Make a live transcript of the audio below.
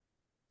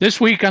This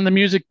week on the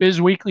Music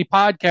Biz Weekly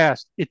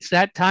podcast, it's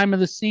that time of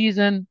the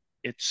season.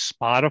 It's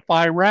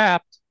Spotify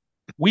Wrapped.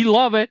 We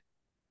love it.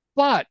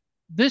 But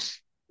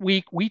this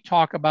week we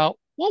talk about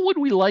what would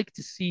we like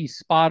to see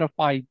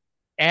Spotify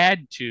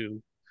add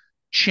to,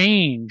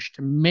 change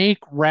to make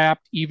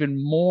Wrapped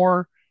even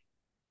more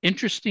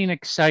interesting,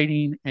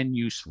 exciting, and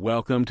useful.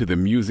 Welcome to the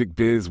Music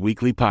Biz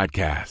Weekly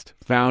podcast,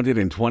 founded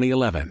in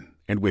 2011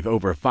 and with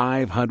over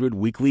 500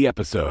 weekly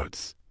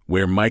episodes,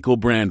 where Michael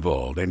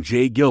Brandvold and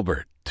Jay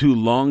Gilbert, two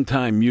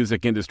longtime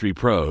music industry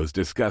pros,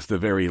 discuss the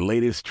very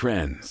latest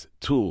trends,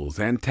 tools,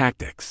 and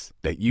tactics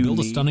that you Build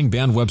a need. stunning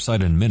band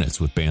website in minutes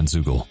with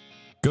Bandzoogle.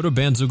 Go to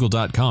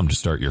bandzoogle.com to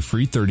start your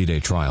free 30-day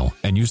trial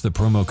and use the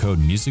promo code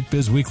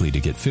MusicBizWeekly to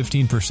get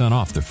 15%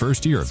 off the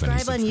first year of any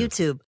Subscribe on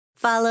subscription. YouTube.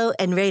 Follow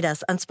and rate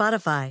us on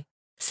Spotify.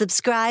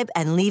 Subscribe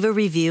and leave a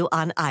review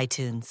on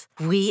iTunes.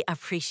 We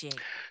appreciate it.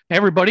 Hey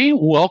everybody,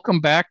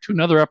 welcome back to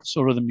another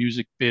episode of the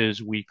Music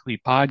Biz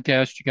Weekly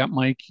podcast. You got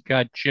Mike, you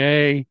got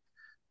Jay.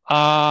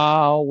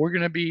 We're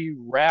going to be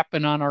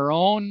rapping on our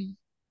own.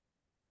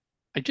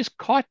 I just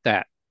caught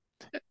that.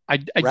 I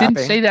didn't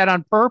say that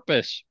on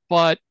purpose,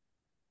 but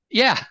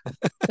yeah,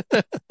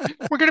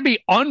 we're going to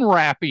be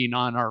unwrapping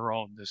on our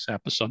own this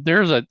episode.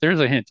 There's a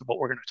hint of what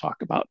we're going to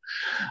talk about.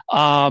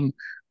 Um,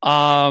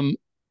 um,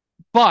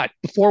 but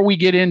before we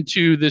get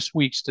into this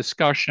week's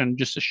discussion,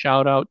 just a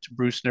shout out to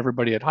Bruce and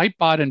everybody at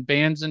Hypebot and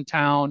Bands in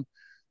Town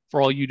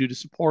for all you do to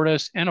support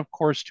us, and of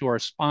course to our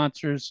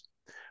sponsors,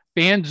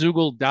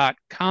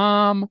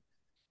 Bandzoogle.com.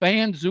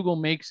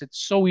 Bandzoogle makes it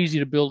so easy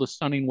to build a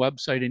stunning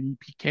website and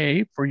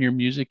EPK for your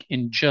music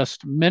in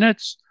just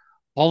minutes.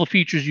 All the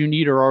features you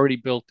need are already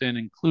built in,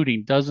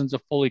 including dozens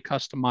of fully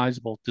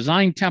customizable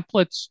design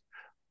templates,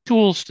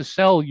 tools to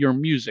sell your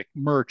music,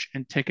 merch,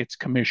 and tickets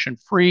commission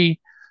free,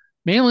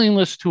 mailing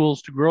list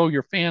tools to grow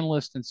your fan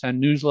list and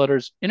send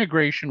newsletters,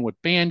 integration with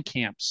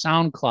Bandcamp,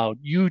 SoundCloud,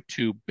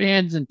 YouTube,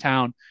 Bands in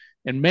Town,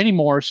 and many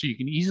more so you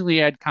can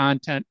easily add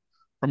content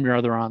from your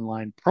other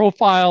online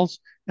profiles.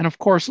 And of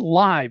course,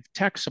 live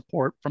tech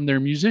support from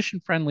their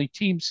musician-friendly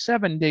team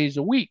 7 days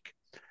a week.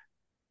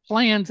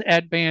 Plans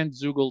at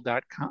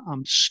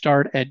bandzoogle.com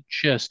start at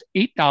just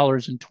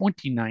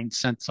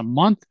 $8.29 a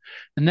month,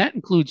 and that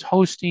includes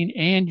hosting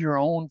and your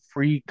own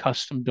free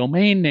custom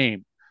domain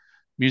name.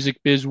 Music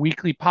Biz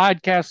Weekly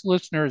podcast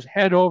listeners,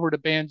 head over to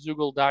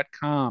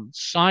bandzoogle.com,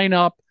 sign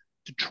up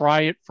to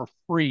try it for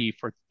free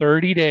for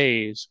 30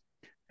 days,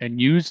 and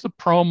use the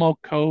promo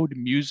code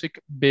Music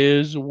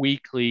Biz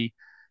Weekly.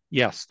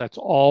 Yes, that's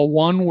all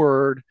one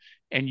word,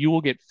 and you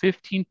will get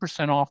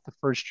 15% off the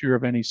first year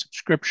of any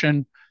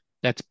subscription.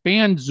 That's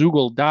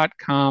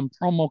bandzoogle.com,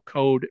 promo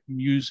code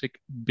Music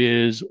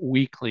Biz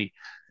Weekly.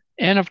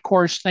 And of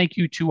course, thank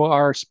you to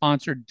our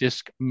sponsor,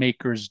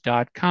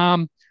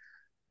 discmakers.com.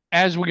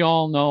 As we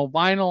all know,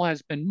 vinyl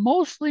has been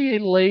mostly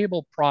a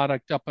label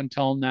product up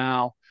until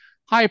now.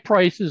 High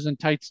prices and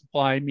tight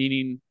supply,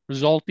 meaning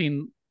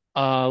resulting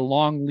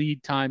long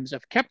lead times,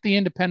 have kept the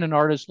independent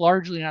artists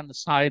largely on the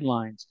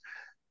sidelines.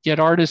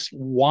 Yet artists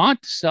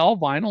want to sell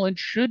vinyl and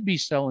should be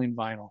selling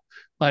vinyl,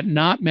 but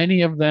not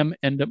many of them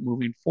end up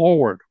moving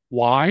forward.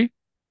 Why?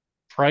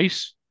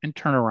 Price and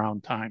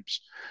turnaround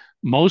times.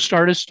 Most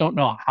artists don't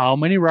know how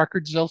many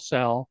records they'll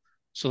sell,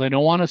 so they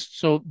want to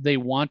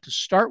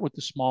start with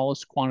the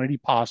smallest quantity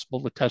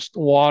possible to test the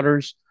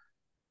waters.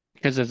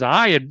 Because as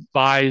I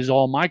advise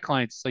all my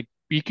clients, like,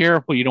 be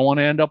careful. You don't want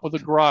to end up with a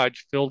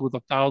garage filled with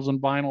 1,000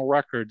 vinyl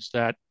records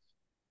that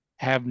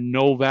have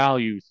no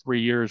value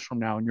 3 years from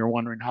now, and you're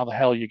wondering how the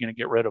hell you're going to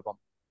get rid of them.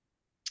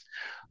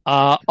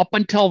 Up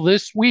until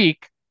this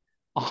week,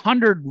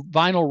 100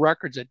 vinyl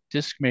records at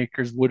disc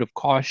makers would have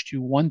cost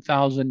you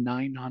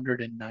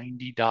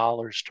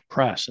 $1,990 to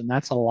press, and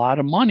that's a lot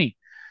of money,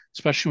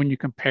 especially when you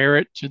compare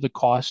it to the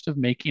cost of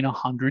making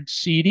 100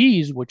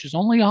 CDs, which is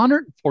only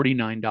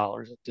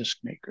 $149 at disc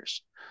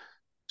makers.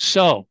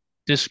 So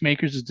disc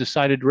makers has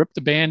decided to rip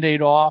the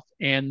Band-Aid off,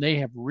 and they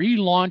have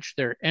relaunched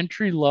their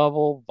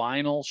entry-level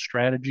vinyl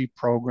strategy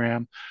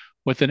program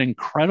with an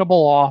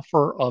incredible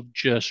offer of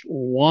just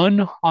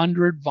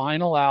 100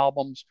 vinyl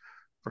albums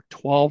for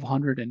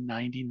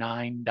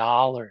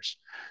 $1,299.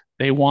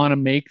 They want to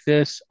make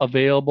this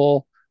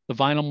available, the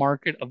vinyl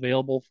market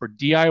available for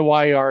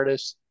DIY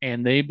artists,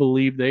 and they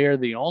believe they are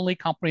the only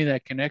company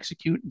that can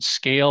execute and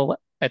scale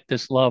at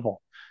this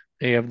level.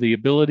 They have the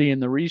ability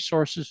and the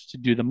resources to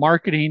do the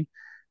marketing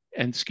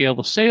and scale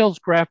the sales,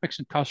 graphics,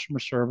 and customer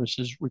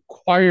services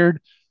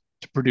required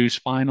to produce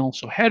vinyl.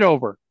 So head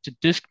over to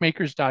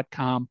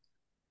discmakers.com,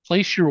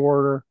 place your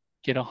order,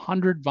 get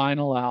 100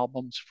 vinyl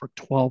albums for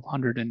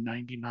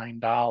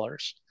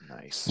 $1,299.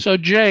 Nice. So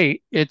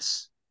Jay,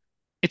 it's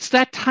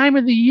that time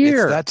of the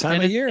year. It's that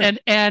time of year.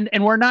 And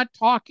we're not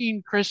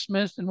talking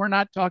Christmas, and we're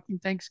not talking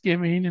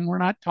Thanksgiving, and we're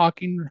not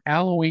talking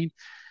Halloween.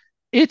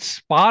 It's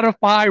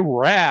Spotify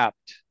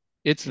Wrapped.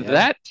 It's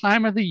that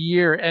time of the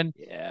year. And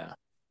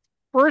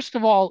first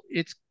of all,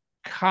 it's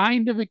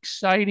kind of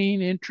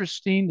exciting,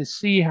 interesting to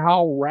see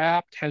how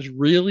Wrapped has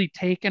really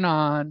taken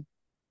on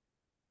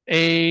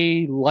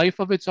a life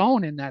of its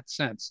own in that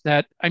sense.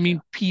 That, I Yeah.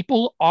 mean,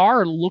 people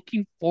are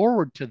looking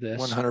forward to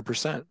this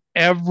 100%.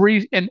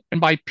 and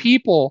by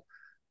people,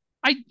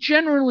 I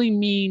generally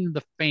mean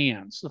the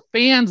fans. The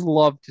fans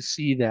love to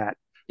see that.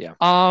 Yeah.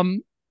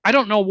 I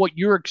don't know what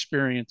your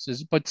experience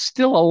is, but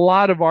still a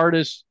lot of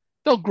artists,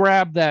 they'll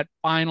grab that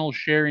final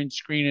sharing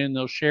screen and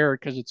they'll share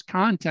it because it's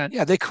content.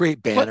 Yeah, they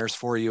create banners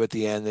for you at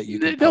the end that you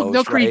can They'll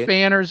post, create right?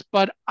 banners,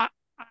 but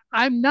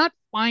I'm not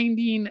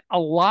finding a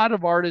lot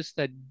of artists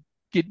that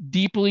get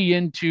deeply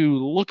into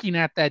looking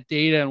at that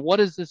data and what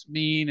does this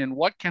mean and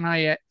what can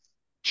I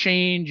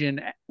change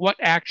and what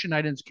action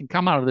items can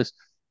come out of this.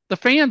 The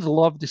fans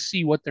love to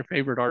see what their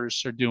favorite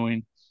artists are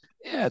doing.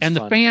 Yeah, it's And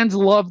the fun. fans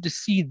love to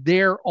see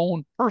their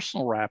own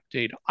personal rap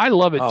data. I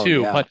love it Oh,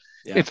 too. yeah. But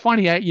Yeah. it's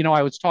funny,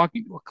 I was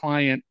talking to a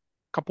client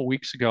a couple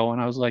weeks ago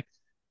and I was like,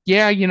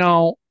 yeah,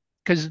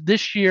 because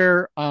this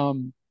year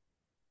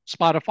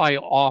Spotify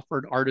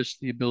offered artists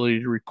the ability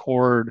to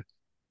record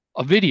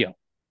a video.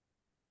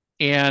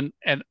 And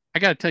I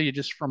got to tell you,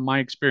 just from my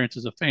experience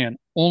as a fan,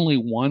 only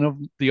one of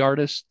the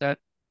artists that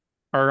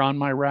are on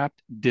my rap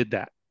did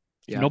that.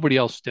 Yeah. Nobody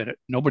else did it.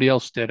 Nobody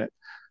else did it.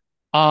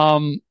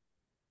 Um,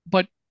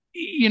 but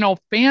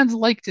fans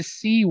like to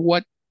see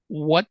what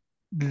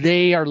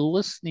they are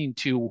listening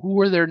to. Who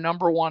were their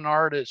number one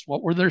artists?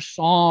 What were their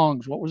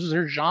songs? What was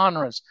their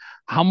genres?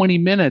 How many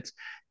minutes?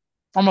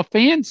 From a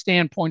fan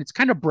standpoint, it's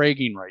kind of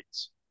bragging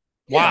rights.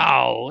 Yeah.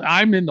 Wow,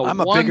 I'm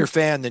a bigger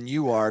fan than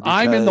you are because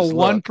I'm in the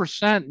look,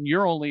 1% and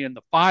you're only in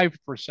the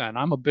 5%.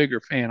 I'm a bigger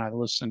fan. I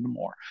listen to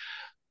more.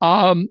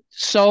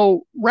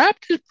 So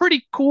Wrapped is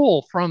pretty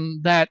cool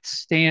from that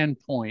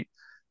standpoint.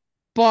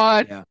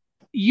 But yeah.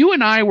 you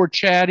and I were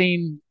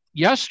chatting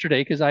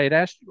yesterday because I had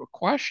asked you a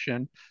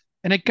question,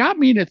 and it got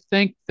me to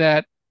think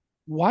that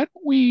why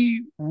don't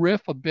we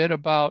riff a bit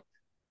about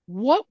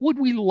what would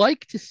we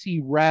like to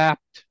see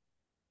Wrapped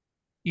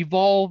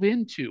evolve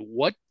into?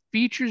 What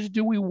features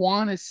do we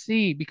want to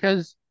see?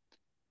 Because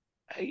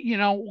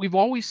we've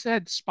always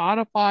said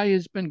Spotify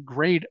has been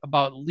great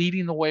about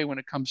leading the way when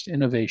it comes to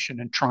innovation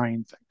and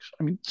trying things.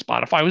 I mean,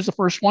 Spotify was the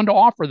first one to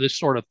offer this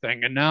sort of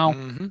thing, and now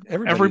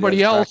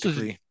everybody else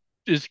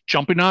is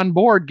jumping on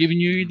board, giving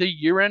you the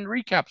year-end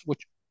recaps,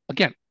 which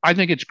again, I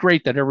think it's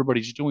great that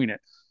everybody's doing it.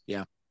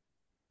 Yeah.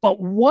 But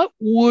what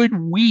would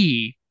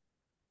we,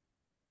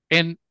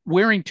 and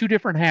wearing two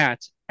different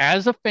hats,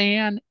 as a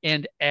fan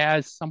and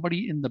as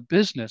somebody in the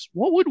business,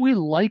 what would we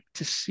like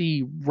to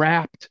see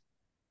Wrapped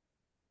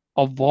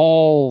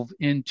evolve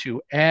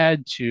into,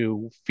 add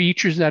to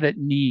features that it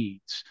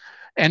needs?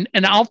 And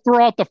I'll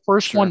throw out the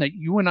first one that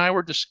you and I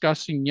were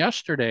discussing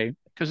yesterday,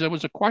 because it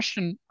was a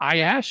question I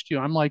asked you.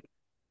 I'm like,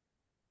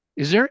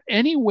 is there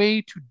any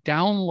way to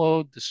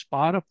download the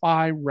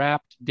Spotify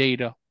Wrapped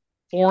data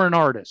for an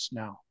artist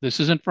now? This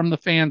isn't from the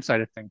fan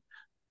side of thing,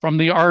 from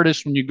the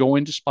artist when you go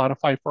into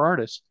Spotify for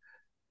Artists,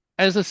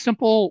 as a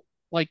simple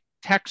like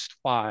text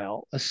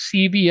file, a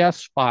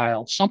CVS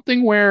file,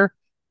 something where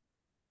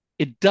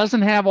it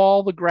doesn't have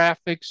all the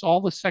graphics,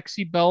 all the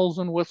sexy bells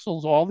and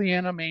whistles, all the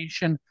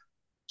animation.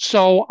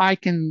 So I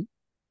can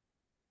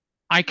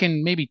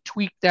maybe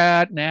tweak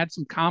that and add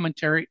some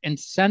commentary and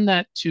send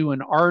that to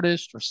an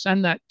artist or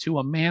send that to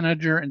a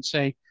manager and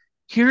say,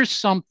 here's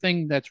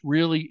something that's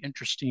really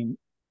interesting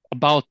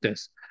about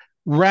this,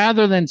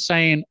 rather than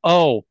saying,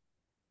 oh,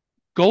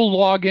 go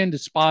log into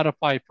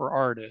Spotify for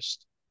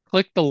Artists,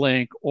 click the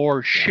link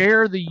or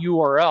share the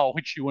URL,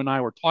 which you and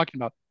I were talking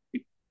about.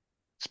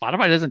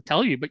 Spotify doesn't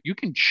tell you, but you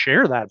can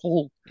share that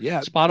whole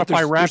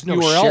Spotify Wrapped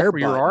URL for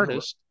your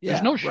artist.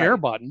 There's no share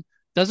button.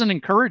 Doesn't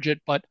encourage it,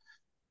 but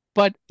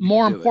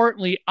more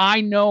importantly,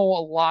 I know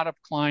a lot of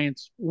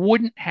clients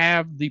wouldn't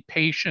have the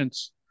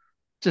patience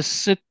to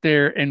sit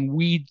there and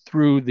weed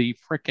through the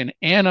freaking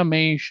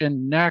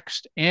animation,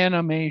 next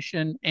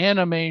animation,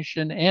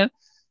 and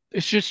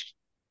it's just,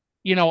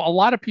 a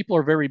lot of people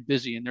are very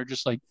busy and they're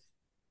just like,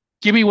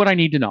 give me what I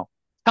need to know.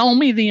 Tell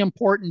me the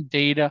important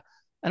data.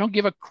 I don't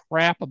give a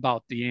crap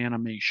about the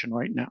animation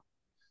right now.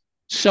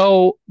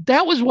 So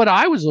that was what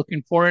I was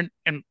looking for.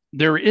 And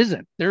there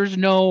isn't. There's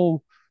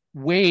no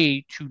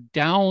way to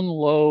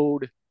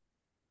download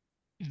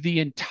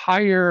the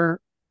entire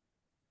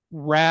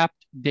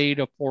Wrapped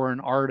data for an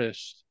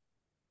artist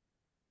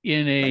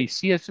in a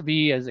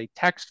CSV, as a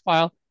text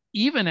file,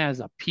 even as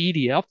a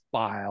PDF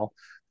file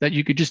that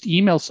you could just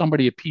email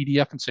somebody a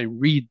PDF and say,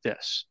 read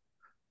this.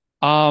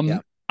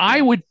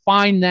 I would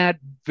find that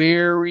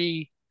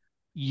very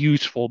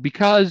useful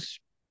because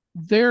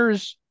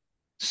there's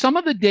some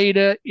of the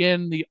data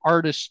in the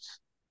artist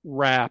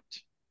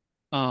Wrapped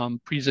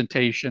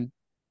presentation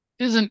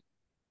isn't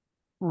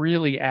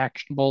really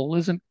actionable,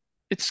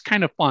 it's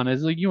kind of fun,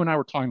 as you and I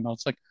were talking about.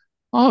 It's like,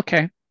 oh,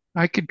 okay,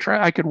 I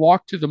could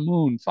walk to the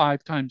moon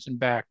 5 times and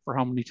back for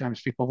how many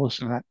times people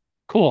listen to that.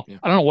 Cool.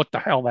 I don't know what the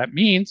hell that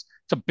means.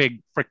 It's a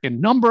big freaking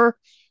number,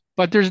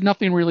 but there's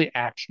nothing really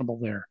actionable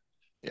there.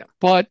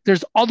 But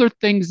there's other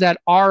things that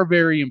are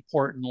very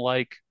important,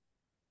 like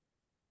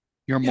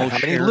your Yeah, most how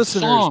many shared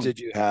listeners song. did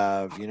you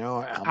have? You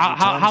know, how many times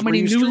How were many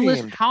you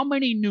streamed? how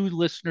many new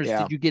listeners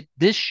Yeah, did you get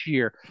this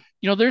year?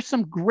 There's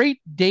some great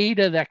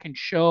data that can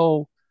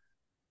show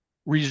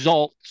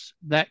results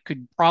that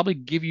could probably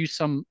give you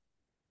some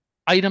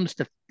items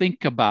to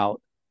think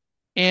about.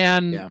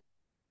 And yeah,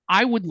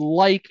 I would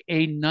like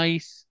a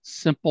nice,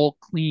 simple,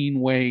 clean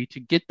way to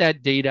get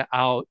that data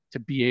out to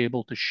be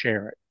able to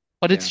share it,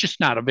 but it's yeah. just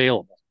not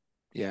available.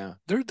 Yeah,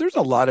 there's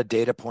a lot of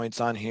data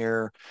points on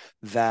here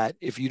that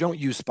if you don't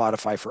use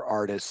Spotify for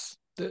artists,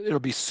 it'll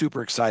be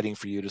super exciting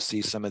for you to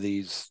see some of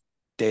these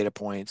data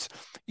points.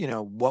 You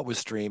know, what was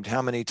streamed,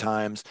 how many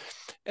times.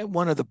 And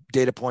one of the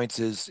data points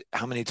is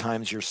how many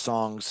times your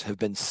songs have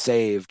been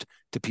saved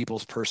to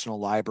people's personal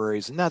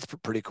libraries. And that's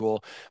pretty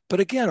cool. But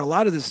again, a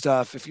lot of this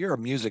stuff, if you're a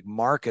music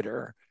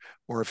marketer,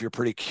 or if you're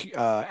pretty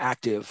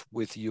active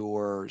with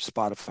your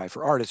Spotify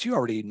for artists, you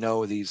already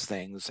know these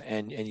things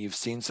and you've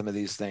seen some of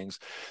these things.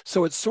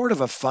 So it's sort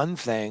of a fun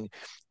thing.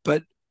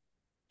 But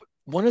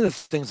one of the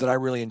things that I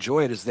really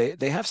enjoyed is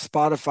they have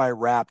Spotify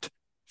Wrapped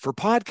for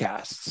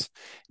podcasts.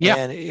 Yeah.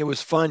 And it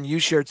was fun. You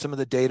shared some of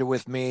the data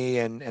with me,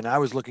 and I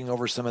was looking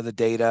over some of the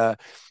data.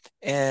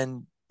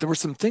 And there were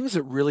some things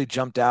that really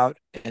jumped out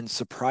and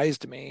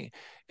surprised me.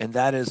 And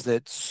that is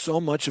that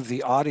so much of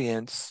the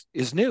audience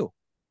is new.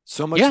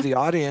 So much Yeah. of the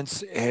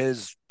audience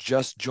has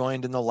just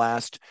joined in the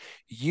last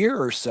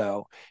year or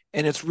so.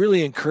 And it's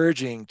really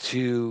encouraging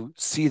to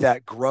see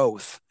that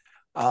growth,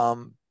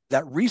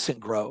 that recent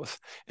growth.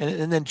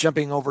 And then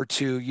jumping over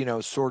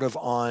to, sort of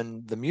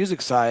on the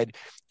music side,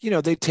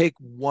 they take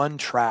one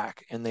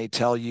track and they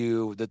tell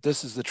you that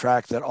this is the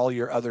track that all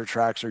your other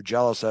tracks are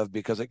jealous of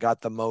because it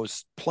got the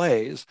most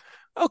plays.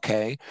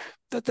 Okay,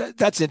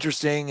 that's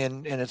interesting,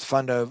 and it's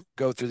fun to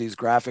go through these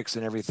graphics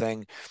and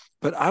everything.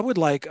 But I would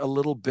like a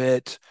little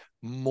bit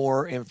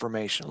more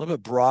information, a little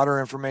bit broader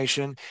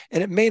information.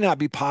 And it may not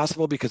be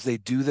possible because they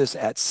do this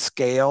at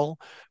scale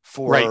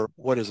Right. for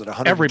what is it,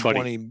 Everybody.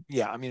 120?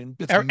 Yeah, I mean,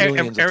 it's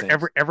millions of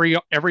things.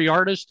 Every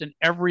artist and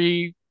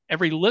every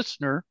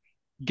listener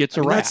gets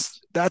I a mean, wrap.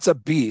 that's a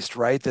beast,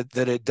 right? That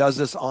it does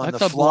this on the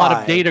That's a lot of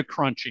fly. data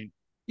crunching.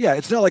 Yeah,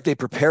 it's not like they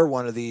prepare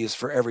one of these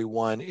for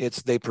everyone.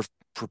 It's they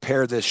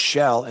prepare this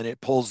shell and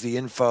it pulls the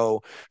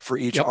info for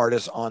each Yep.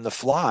 artist on the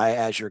fly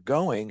as you're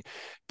going.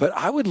 But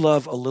I would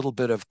love a little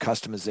bit of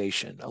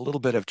customization, a little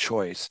bit of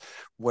choice,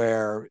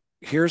 where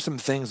here's some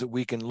things that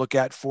we can look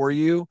at for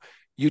you.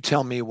 You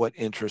tell me what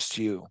interests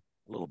you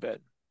a little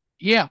bit.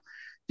 Yeah.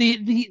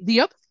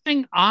 The other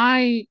thing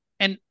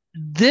and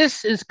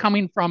this is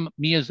coming from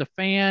me as a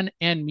fan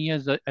and me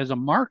as a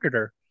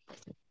marketer.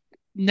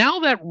 Now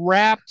that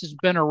Wrapped has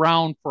been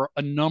around for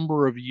a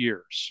number of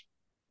years,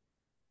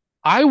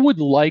 I would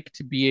like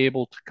to be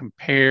able to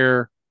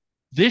compare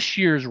this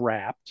year's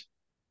Wrapped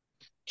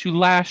to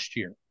last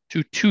year,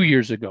 to 2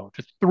 years ago,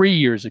 to 3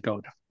 years ago,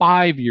 to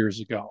 5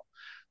 years ago.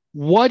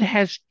 What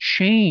has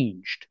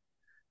changed?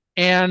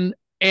 And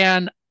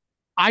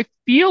I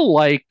feel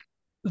like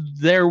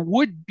there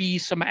would be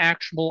some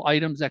actionable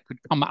items that could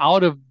come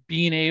out of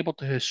being able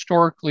to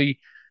historically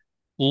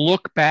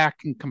look back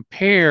and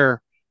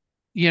compare,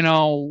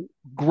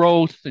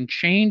 growth and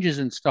changes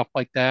and stuff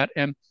like that.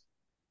 And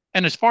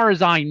as far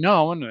as I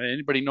know, and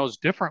anybody knows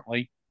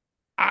differently,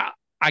 I,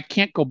 I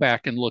can't go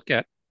back and look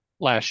at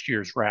last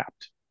year's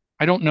Wrapped.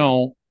 I don't Yeah.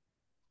 know.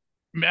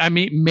 I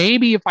mean,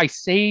 maybe if I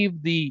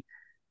save the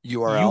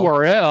URL.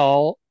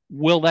 URL,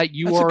 will that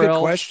That's a good URL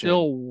question.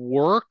 still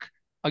work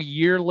a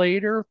year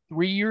later,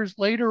 3 years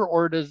later,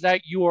 or does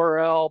that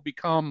URL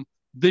become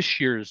this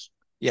year's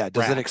Yeah.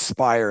 Does it Wrapped?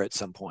 expire at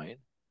some point?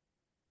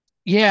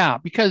 Yeah,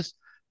 because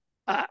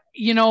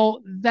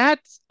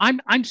that's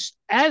I'm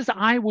as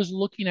I was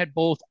looking at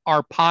both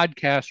our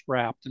podcast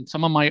Wrapped and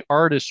some of my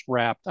artists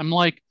Wrapped, I'm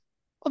like,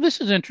 oh,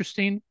 this is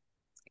interesting.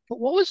 But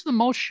what was the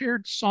most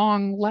shared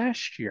song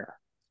last year?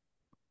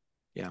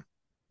 Yeah.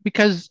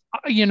 Because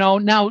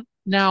now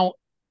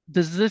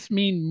does this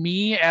mean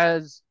me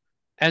as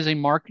a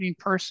marketing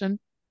person,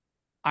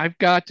 I've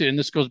got to, and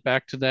this goes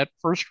back to that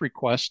first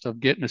request of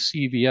getting a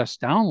CVS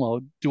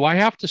download, do I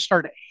have to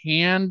start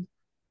hand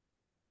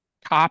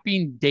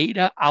copying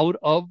data out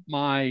of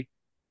my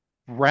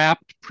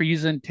Wrapped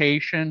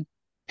presentation,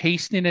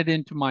 pasting it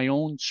into my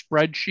own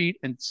spreadsheet,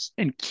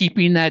 and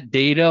keeping that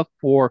data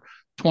for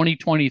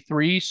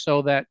 2023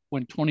 so that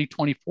when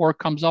 2024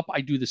 comes up,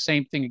 I do the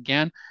same thing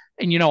again?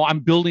 And I'm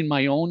building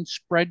my own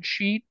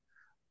spreadsheet.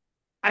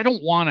 I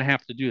don't want to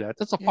have to do that.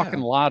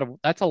 Yeah.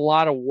 That's a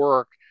lot of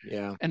work.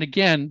 Yeah. And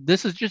again,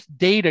 this is just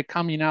data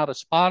coming out of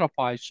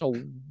Spotify. So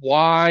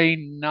why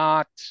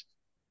not?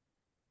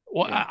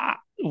 Yeah.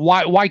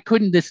 Why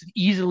couldn't this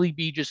easily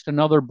be just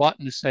another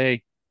button to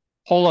say,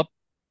 pull up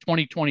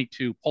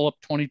 2022, pull up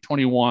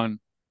 2021?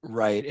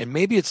 Right. And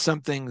maybe it's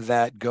something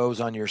that goes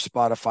on your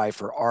Spotify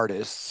for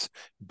artists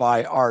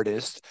by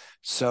artist.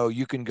 So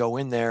you can go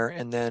in there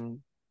and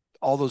then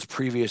all those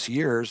previous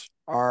years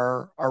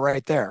are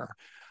right there.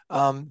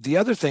 The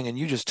other thing, and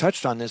you just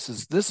touched on this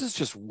is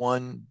just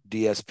one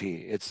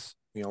DSP. It's,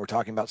 we're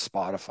talking about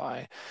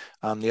Spotify.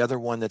 The other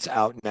one that's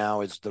out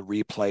now is the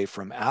replay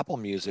from Apple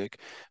Music.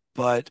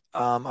 But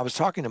I was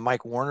talking to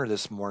Mike Warner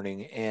this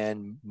morning,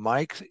 and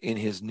Mike, in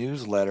his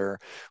newsletter,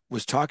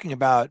 was talking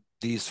about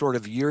these sort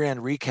of year-end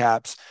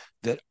recaps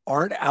that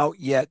aren't out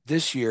yet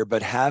this year,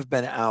 but have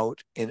been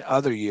out in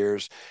other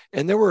years.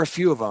 And there were a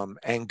few of them: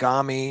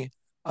 Angami,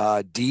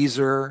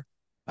 Deezer,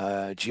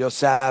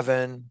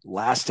 GeoSavin,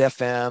 Last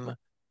FM,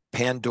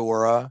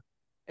 Pandora,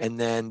 and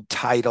then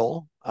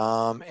Tidal,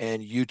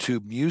 and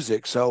YouTube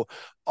Music. So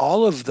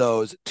all of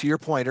those, to your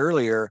point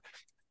earlier,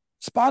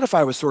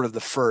 Spotify was sort of the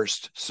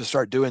first to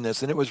start doing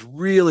this, and it was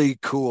really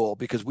cool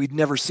because we'd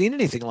never seen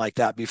anything like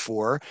that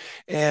before.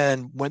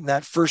 And when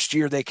that first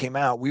year they came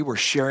out, we were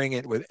sharing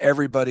it with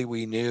everybody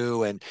we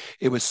knew, and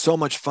it was so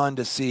much fun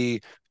to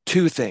see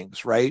two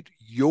things, right?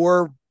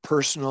 Your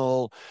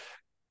personal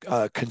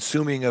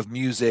consuming of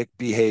music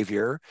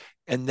behavior,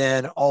 and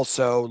then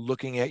also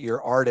looking at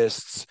your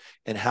artists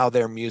and how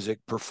their music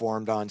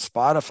performed on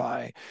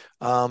Spotify.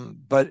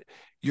 But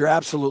you're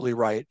absolutely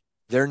right.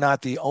 They're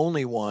not the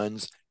only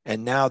ones.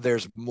 And now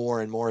there's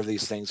more and more of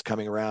these things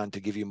coming around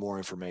to give you more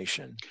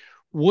information.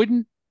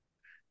 Wouldn't,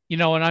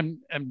 and I'm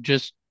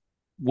just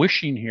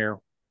wishing here,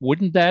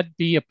 wouldn't that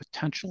be a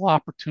potential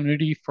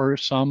opportunity for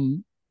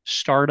some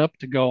startup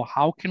to go,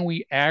 how can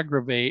we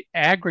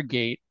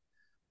aggregate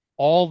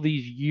all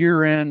these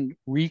year-end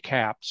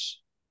recaps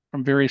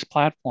from various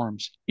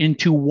platforms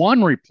into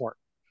one report?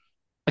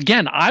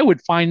 Again, I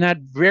would find that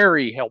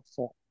very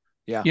helpful.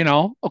 Yeah.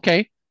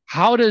 Okay,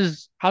 how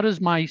does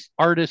my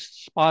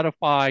artist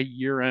Spotify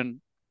year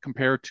end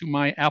compare to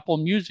my Apple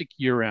Music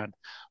year end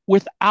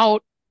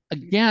without,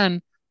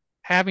 again,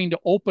 having to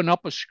open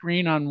up a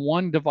screen on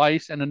one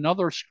device and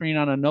another screen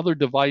on another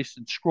device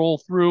and scroll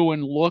through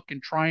and look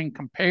and try and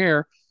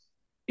compare?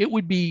 It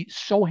would be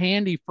so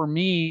handy for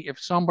me if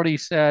somebody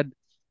said,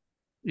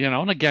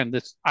 and again,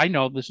 this, I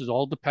know this is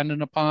all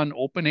dependent upon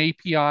open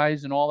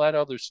APIs and all that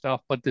other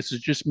stuff, but this is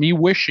just me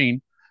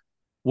wishing,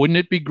 wouldn't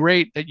it be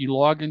great that you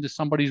log into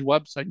somebody's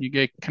website and you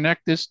get,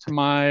 connect this to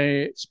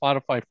my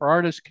Spotify for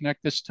Artists,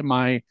 connect this to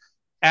my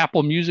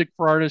Apple Music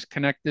for Artists,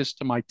 connect this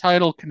to my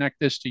Tidal, connect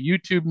this to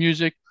YouTube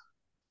Music,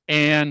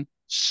 and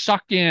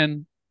suck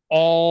in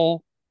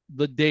all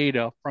the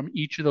data from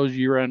each of those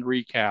year-end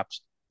recaps,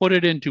 put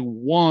it into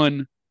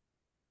one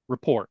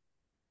report.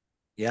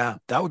 Yeah,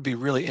 that would be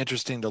really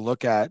interesting to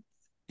look at.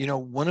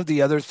 One of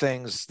the other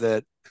things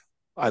that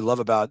I love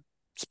about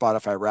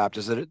Spotify Wrapped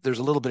is that there's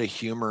a little bit of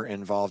humor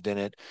involved in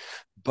it,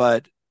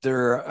 but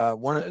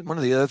one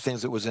of the other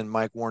things that was in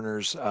Mike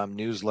Warner's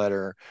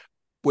newsletter,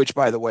 which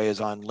by the way is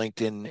on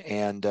LinkedIn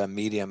and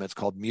Medium. It's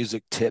called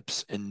Music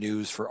Tips and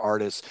News for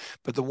Artists.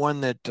 But the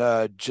one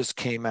that just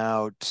came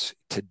out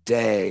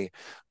today,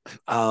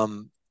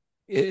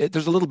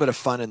 there's a little bit of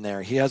fun in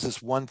there. He has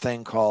this one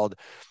thing called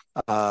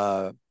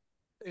uh,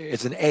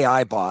 it's an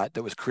AI bot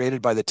that was created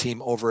by the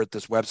team over at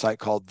this website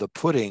called The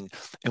Pudding.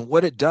 And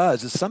what it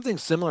does is something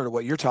similar to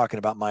what you're talking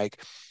about,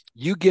 Mike.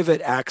 You give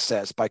it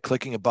access by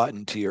clicking a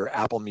button to your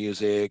Apple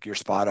Music, your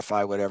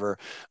Spotify, whatever.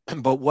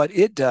 But what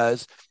it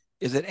does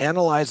is it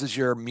analyzes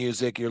your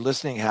music, your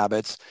listening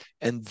habits,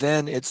 and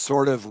then it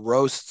sort of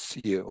roasts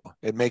you.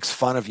 It makes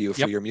fun of you for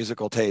Yep. your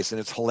musical taste, and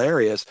it's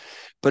hilarious.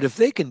 But if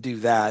they can do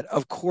that,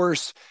 of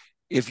course,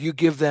 if you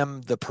give them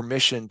the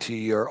permission to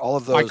your all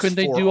of Why those couldn't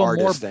they four do a more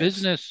artist things.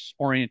 business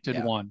oriented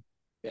Yeah. one?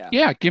 Yeah.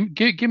 Yeah,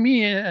 give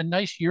me a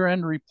nice year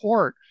end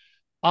report.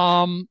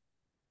 Um,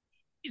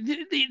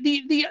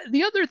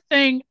 the other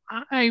thing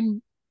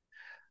I'm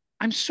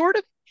sort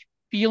of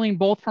feeling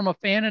both from a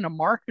fan and a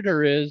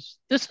marketer is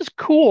this is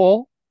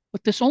cool,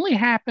 but this only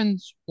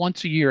happens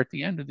once a year at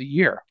the end of the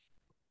year.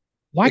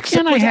 Why can't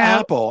Except I with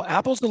have? Apple.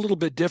 Apple's a little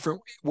bit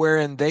different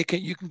wherein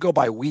you can go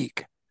by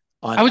week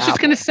on I was just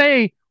going to Apple.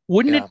 say,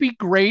 wouldn't Yeah. it be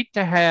great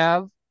to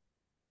have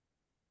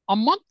a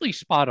monthly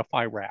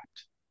Spotify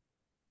Wrapped?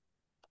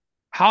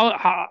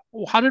 How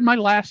did my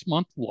last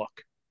month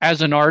look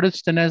as an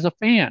artist and as a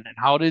fan, and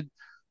how did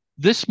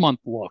this month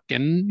look?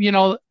 And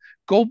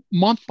go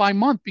month by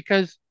month,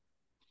 because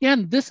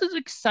again, this is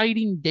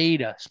exciting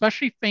data.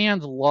 Especially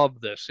fans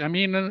love this. I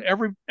mean, and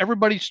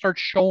everybody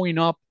starts showing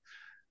up.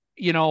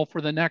 For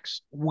the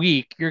next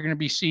week, you're going to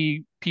be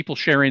see people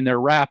sharing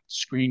their wrapped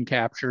screen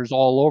captures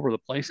all over the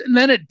place, and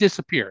then it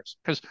disappears.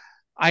 Because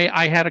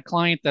I had a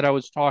client that I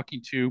was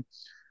talking to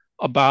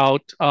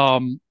about,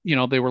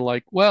 they were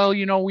like, well,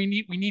 we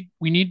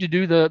need to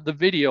do the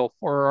video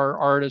for our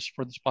artists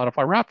for the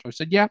Spotify Wrapped. I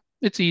said, yeah,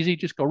 it's easy.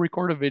 Just go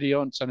record a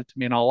video and send it to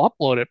me, and I'll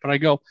upload it. But I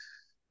go,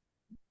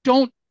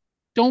 don't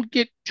don't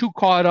get too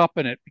caught up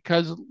in it,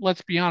 because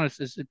let's be honest,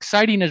 as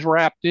exciting as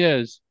Wrapped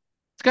is,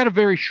 it's got a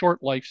very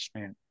short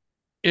lifespan.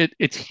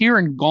 It's here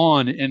and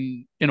gone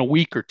in a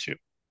week or two.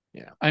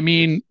 Yeah. I It's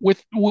mean,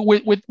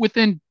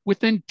 within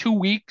 2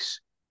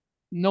 weeks,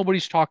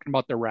 nobody's talking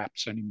about their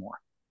wraps anymore.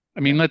 I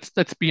mean, yeah.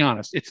 let's be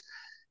honest.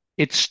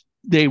 It's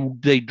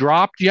they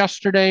dropped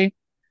yesterday.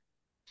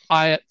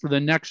 For the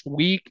next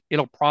week,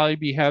 it'll probably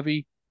be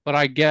heavy, but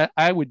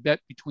I would bet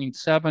between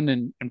 7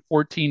 and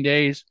 14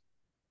 days,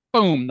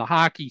 boom, the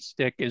hockey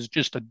stick is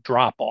just a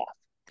drop off.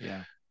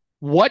 Yeah.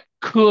 What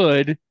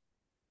could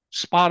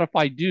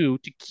Spotify do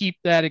to keep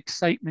that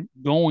excitement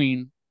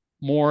going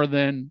more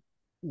than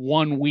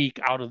 1 week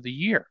out of the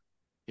year?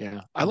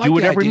 Yeah. I like Do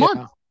it the every idea.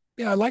 month.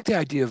 Yeah, I like the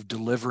idea of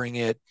delivering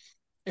it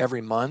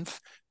every month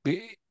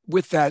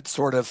with that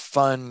sort of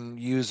fun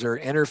user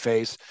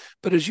interface.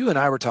 But as you and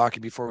I were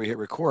talking before we hit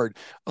record,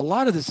 a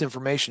lot of this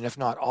information, if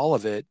not all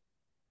of it,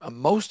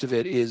 most of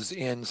it is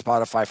in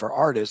Spotify for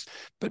Artists,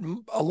 but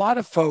a lot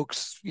of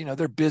folks,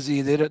 they're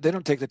busy. They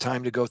don't take the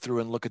time to go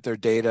through and look at their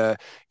data.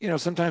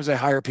 Sometimes they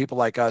hire people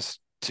like us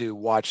to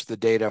watch the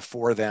data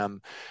for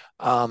them.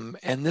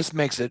 And this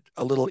makes it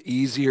a little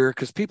easier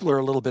because people are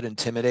a little bit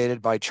intimidated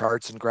by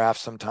charts and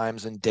graphs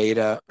sometimes and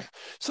data.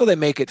 So they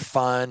make it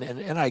fun.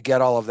 And I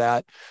get all of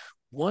that.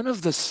 One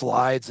of the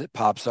slides that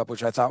pops up,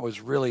 which I thought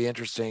was really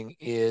interesting,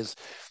 is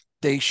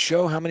they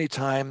show how many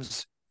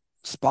times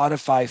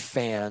Spotify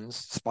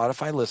fans,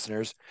 Spotify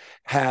listeners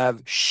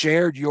have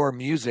shared your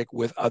music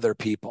with other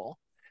people.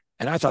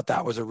 And I thought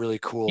that was a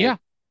really Yeah.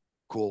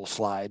 cool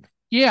slide.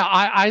 Yeah,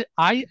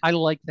 I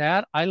like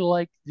that. I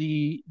like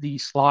the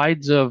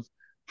slides of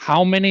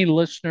how many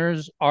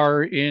listeners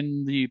are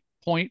in the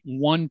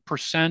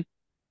 0.1%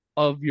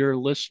 of your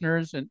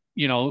listeners, and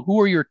who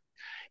are your,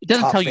 it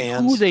doesn't Top tell you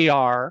who fans. they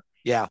are,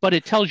 Yeah. but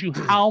it tells you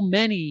how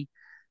many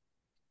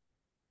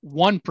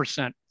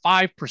 1%,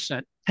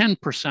 5%,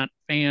 10%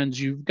 fans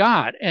you've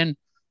got. And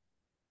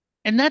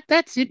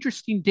that's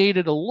interesting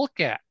data to look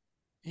at.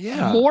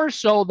 Yeah. More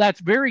so, that's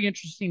very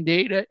interesting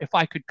data if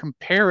I could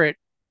compare it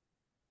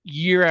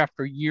year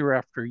after year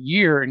after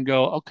year and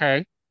go,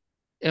 okay,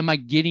 am I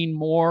getting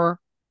more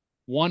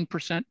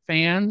 1%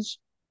 fans?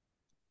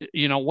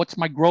 What's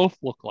my growth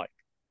look like?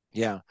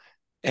 Yeah.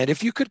 And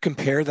if you could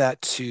compare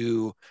that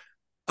to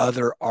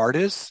other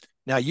artists,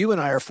 now you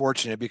and I are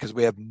fortunate because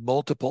we have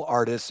multiple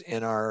artists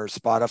in our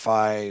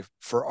Spotify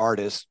for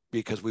Artists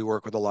because we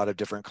work with a lot of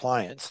different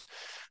clients.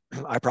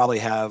 I probably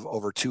have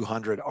over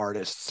 200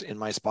 artists in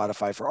my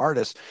Spotify for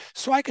Artists.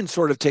 So I can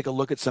sort of take a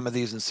look at some of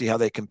these and see how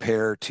they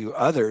compare to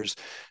others.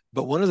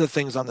 But one of the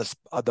things on the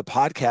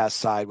podcast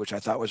side, which I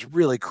thought was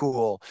really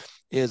cool,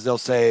 is they'll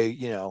say,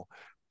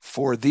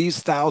 for these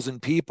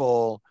 1,000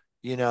 people,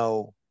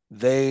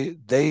 they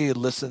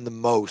listen the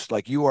most.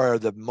 Like, you are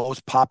the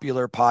most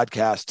popular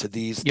podcast to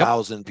these Yep.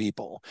 1,000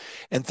 people,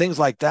 and things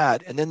like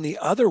that. And then the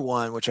other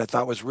one, which I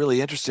thought was really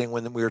interesting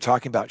when we were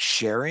talking about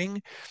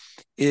sharing,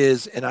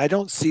 is, and I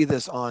don't see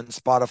this on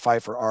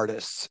Spotify for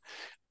Artists.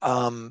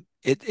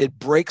 It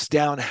breaks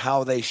down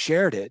how they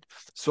shared it.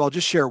 So I'll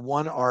just share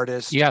one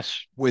artist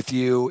Yes. with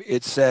you.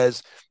 It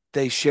says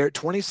they shared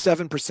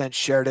 27%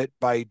 shared it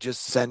by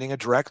just sending a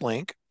direct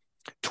link.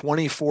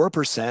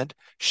 24%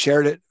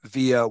 shared it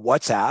via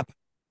WhatsApp.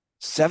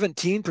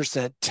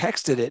 17%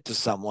 texted it to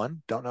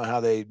someone. Don't know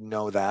how they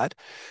know that.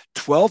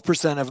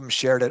 12% of them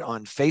shared it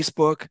on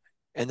Facebook,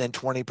 and then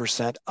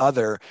 20%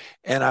 other.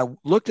 And I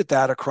looked at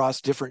that across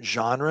different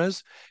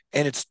genres,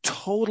 and it's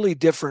totally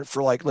different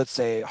for, like, let's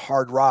say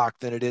hard rock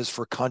than it is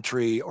for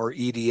country or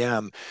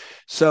EDM.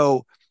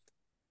 So,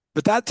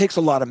 but that takes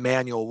a lot of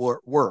manual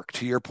work.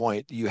 To your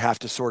point, you have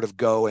to sort of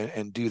go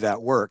and do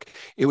that work.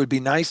 It would be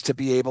nice to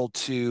be able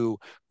to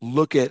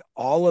look at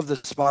all of the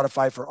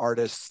Spotify for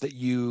Artists that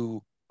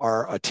you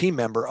are a team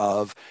member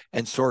of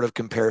and sort of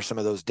compare some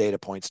of those data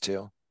points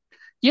too.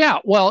 Yeah.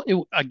 Well,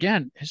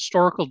 again,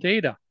 historical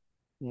data.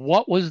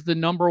 What was the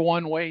number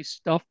one way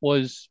stuff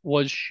was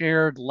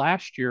shared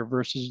last year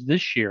versus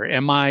this year?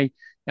 Am I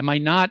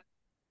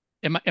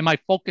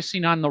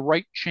focusing on the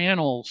right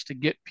channels to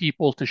get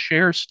people to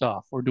share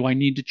stuff, or do I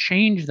need to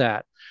change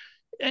that?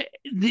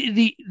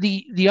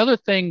 The other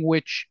thing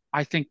which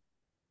I think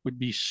would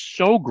be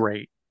so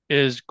great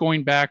is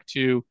going back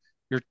to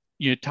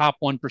your top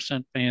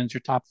 1% fans,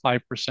 your top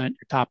 5%, your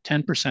top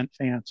 10%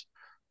 fans.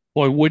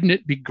 Boy, wouldn't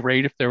it be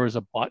great if there was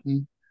a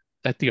button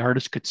that the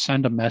artist could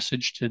send a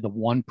message to the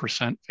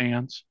 1%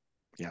 fans?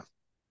 Yeah.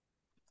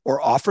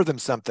 Or offer them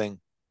something,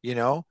 you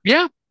know?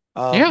 Yeah.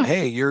 Yeah.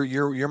 Hey,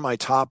 you're my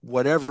top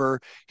whatever.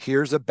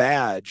 Here's a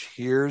badge.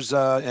 Here's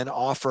an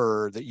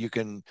offer that you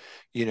can,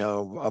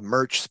 a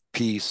merch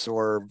piece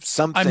or I mean,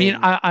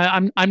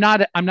 something. I'm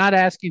not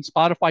asking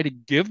Spotify to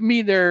give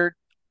me their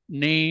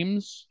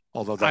names.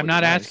 Although that I'm would be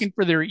not nice. asking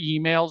for their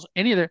emails,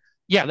 any of their,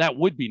 yeah, that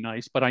would be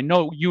nice, but I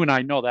know you and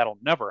I know that'll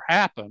never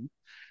happen.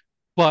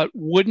 But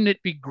wouldn't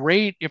it be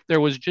great if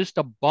there was just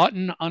a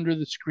button under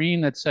the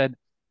screen that said,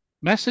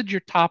 message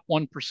your top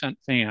 1%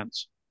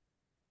 fans?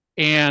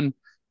 And,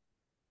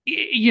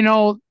 you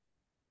know,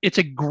 it's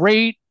a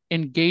great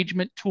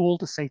engagement tool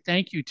to say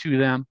thank you to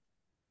them.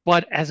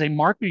 But as a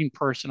marketing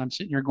person, I'm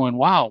sitting here going,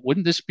 wow,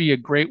 wouldn't this be a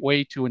great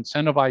way to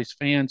incentivize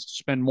fans to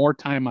spend more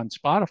time on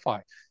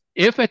Spotify?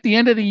 If at the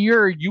end of the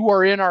year you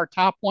are in our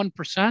top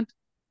 1%,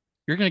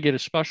 you're going to get a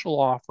special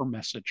offer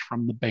message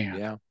from the band.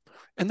 Yeah.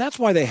 And that's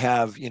why they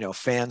have,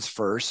 Fans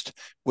First,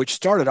 which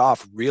started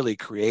off really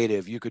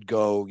creative. You could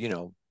go,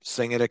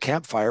 sing at a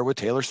campfire with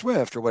Taylor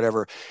Swift or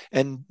whatever.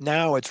 And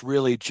now it's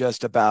really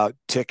just about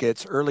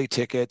tickets, early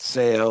ticket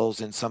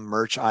sales, and some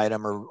merch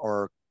item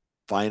or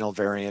vinyl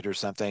variant or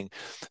something.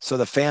 So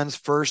the fans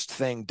first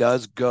thing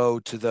does go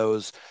to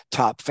those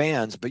top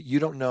fans, but you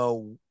don't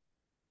know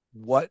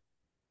what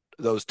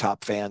those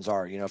top fans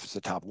are, you know, if it's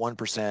the top 1%,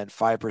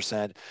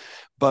 5%.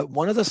 But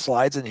one of the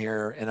slides in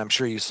here, and I'm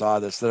sure you saw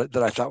this, that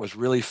I thought was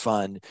really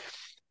fun,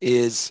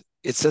 is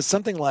it says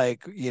something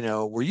like, you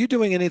know, were you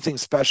doing anything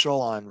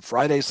special on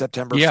Friday,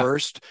 September Yeah.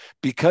 1st?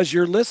 Because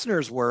your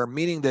listeners were,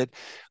 meaning that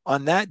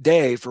on that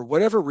day, for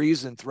whatever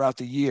reason throughout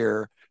the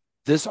year,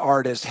 this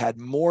artist had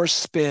more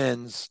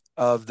spins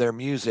of their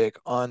music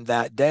on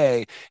that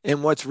day.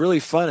 And what's really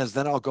fun is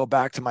then I'll go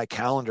back to my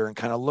calendar and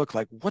kind of look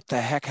like, what the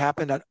heck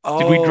happened? Did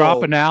we drop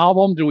Oh, an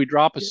album? Did we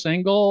drop a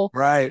single?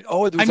 right.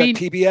 Oh, it I was that mean,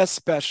 PBS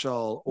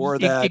special or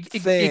that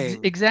thing.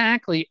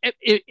 exactly.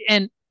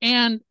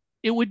 And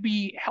it would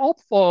be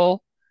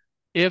helpful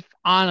if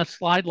on a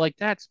slide like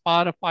that,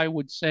 Spotify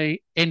would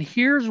say, and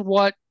here's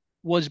what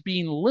was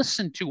being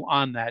listened to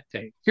on that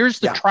day. Here's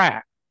the Yeah.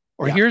 track,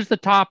 or Yeah. here's the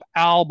top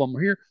album,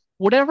 or here,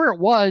 whatever it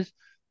was.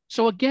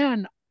 So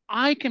again,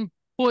 I can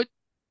put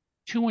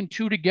two and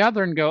two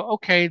together and go,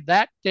 okay,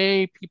 that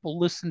day people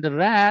listened to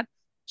that.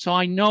 So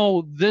I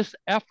know this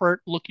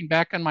effort, looking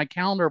back on my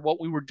calendar,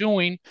 what we were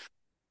doing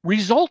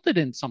resulted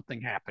in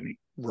something happening.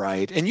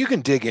 Right. And you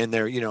can dig in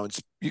there, you know,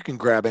 you can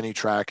grab any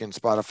track in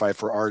Spotify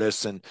for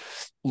artists and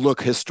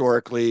look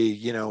historically,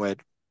 you know, at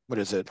what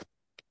is it,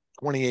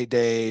 28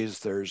 days.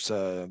 There's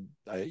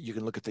you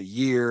can look at the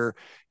year,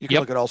 you can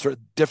Yep. look at all sorts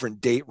of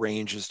different date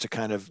ranges to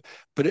kind of,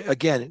 but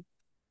again,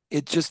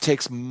 it just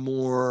takes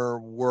more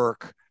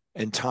work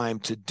and time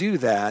to do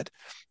that.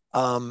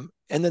 And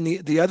then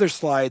the other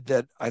slide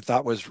that I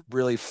thought was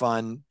really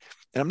fun,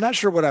 and I'm not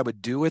sure what I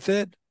would do with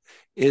it,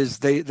 is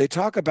they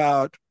talk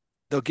about,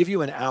 they'll give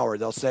you an hour.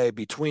 They'll say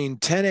between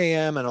 10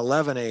 a.m. and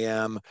 11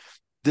 a.m.,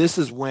 this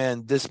is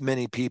when this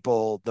many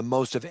people, the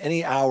most of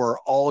any hour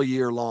all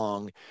year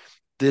long,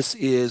 this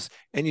is,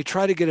 and you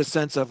try to get a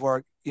sense of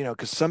where, you know,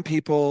 because some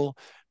people,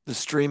 the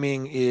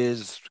streaming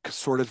is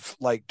sort of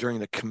like during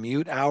the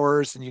commute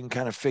hours, and you can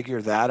kind of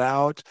figure that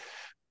out.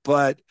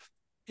 But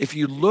if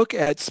you look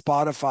at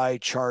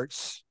Spotify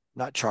charts,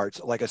 not charts,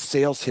 like a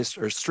sales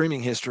history or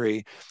streaming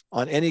history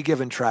on any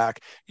given track,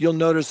 you'll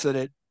notice that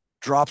it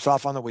drops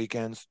off on the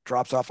weekends,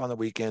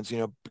 you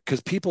know,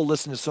 because people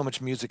listen to so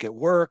much music at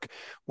work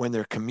when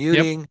they're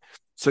commuting. Yep.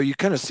 So you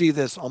kind of see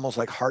this almost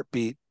like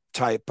heartbeat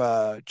type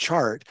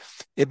chart.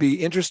 It'd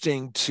be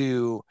interesting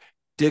to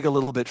dig a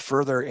little bit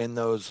further in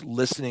those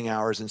listening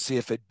hours and see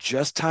if it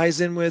just ties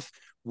in with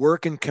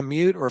work and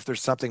commute or if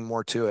there's something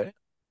more to it.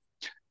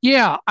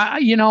 Yeah,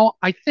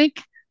 I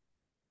think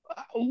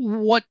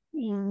what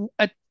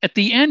at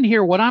the end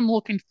here, what I'm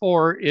looking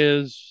for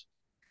is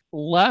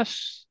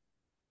less.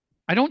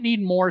 I don't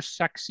need more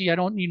sexy. I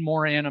don't need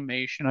more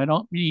animation. I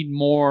don't need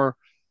more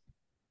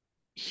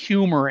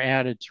humor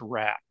added to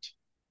Wrapped.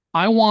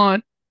 I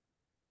want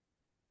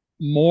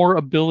more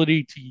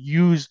ability to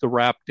use the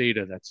Wrapped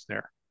data that's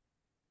there.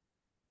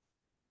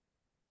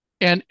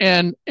 And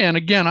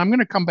again, I'm going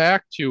to come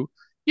back to,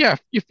 yeah,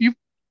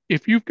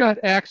 if you've got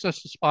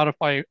access to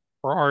Spotify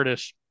for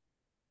artists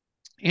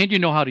and you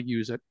know how to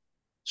use it,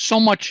 so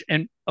much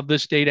of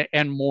this data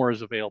and more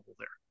is available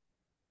there.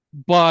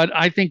 But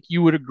I think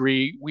you would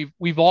agree,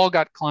 we've all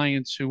got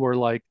clients who are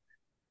like,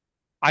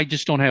 I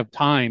just don't have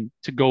time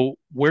to go,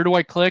 where do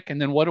I click?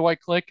 And then what do I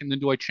click? And then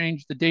do I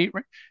change the date?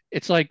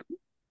 It's like,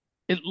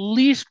 at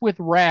least with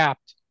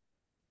Wrapped,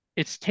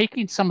 it's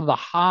taking some of the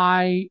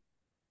high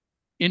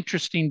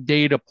interesting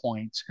data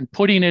points and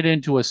putting it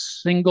into a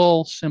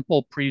single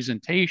simple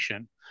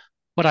presentation.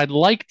 But I'd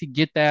like to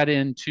get that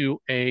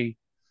into a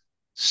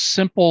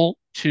simple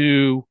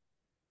to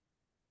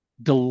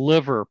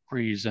deliver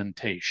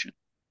presentation.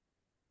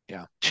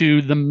 Yeah.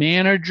 To the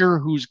manager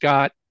who's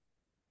got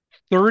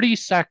 30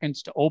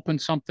 seconds to open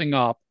something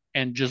up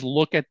and just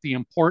look at the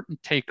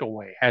important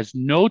takeaway, has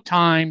no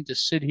time to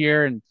sit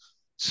here and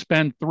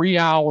spend 3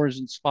 hours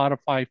in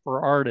Spotify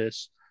for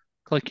artists,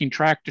 clicking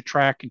track to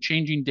track and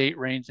changing date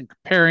range and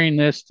comparing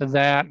this to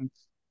that. And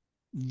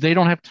they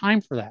don't have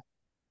time for that.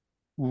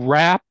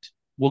 Wrapped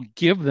will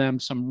give them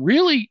some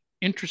really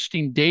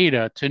interesting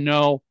data to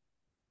know,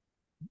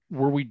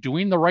 were we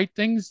doing the right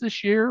things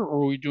this year or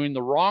were we doing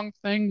the wrong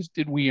things?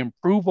 Did we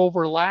improve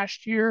over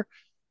last year?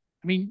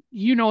 I mean,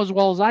 you know as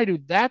well as I do,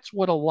 that's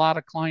what a lot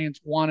of clients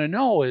want to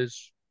know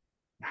is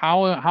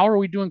how are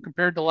we doing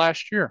compared to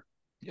last year?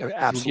 Yeah, Did we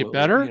get absolutely.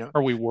 better? You know,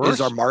 Are we is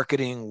our worse?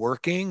 marketing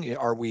working?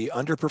 Are we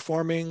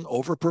underperforming,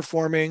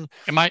 overperforming?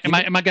 Am I You am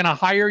I know, am I going to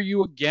hire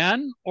you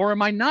again, or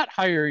am I not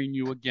hiring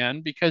you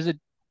again because it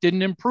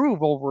didn't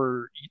improve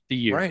over the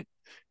year? right.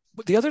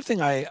 But the other thing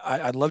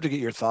I'd love to get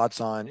your thoughts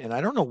on, and I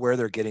don't know where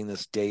they're getting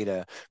this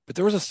data, but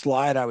there was a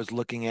slide I was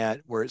looking at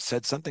where it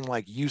said something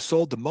like you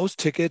sold the most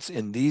tickets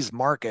in these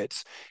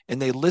markets,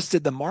 and they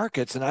listed the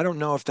markets, and I don't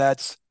know if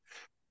that's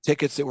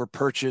tickets that were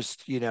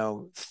purchased, you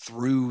know,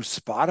 through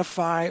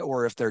Spotify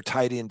or if they're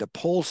tied into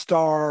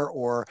Polestar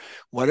or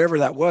whatever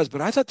that was. But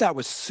I thought that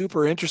was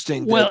super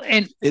interesting that Well,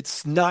 and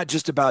it's not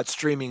just about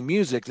streaming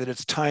music, that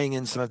it's tying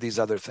in some of these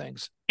other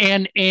things.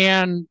 and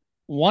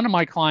one of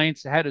my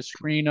clients had a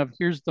screen of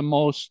here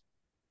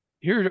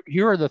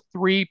are the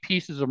three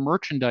pieces of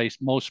merchandise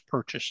most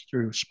purchased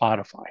through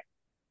Spotify.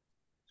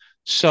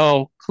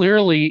 So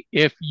clearly,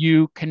 if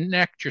you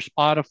connect your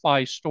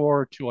Spotify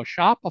store to a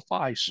Shopify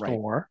Right.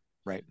 store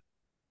Right.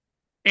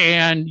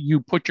 and you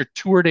put your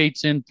tour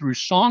dates in through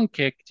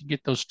Songkick to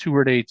get those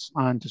tour dates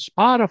onto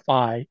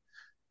Spotify,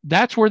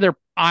 that's where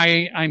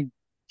I'm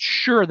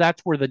sure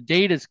that's where the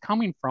data is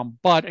coming from.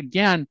 But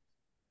again,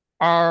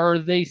 are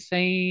they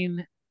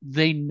saying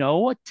they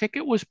know a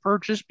ticket was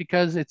purchased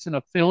because it's an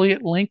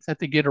affiliate link that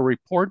they get a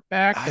report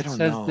back I that don't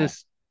says know.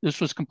 this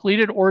was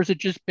completed, or is it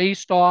just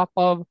based off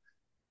of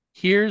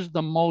here's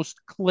the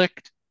most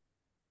clicked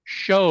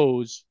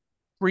shows,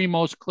 three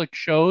most clicked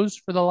shows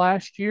for the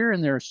last year,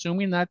 and they're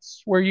assuming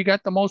that's where you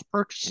got the most Yeah,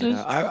 purchases?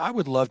 I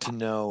would love to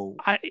know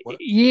I what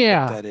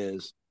yeah, that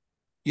is.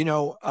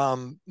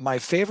 My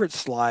favorite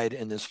slide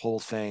in this whole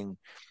thing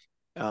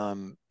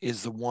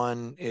is the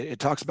one. It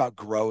talks about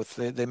growth.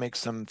 They make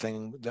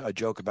a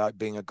joke about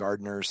being a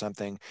gardener or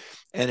something,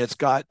 and it's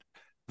got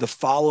the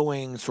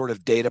following sort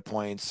of data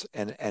points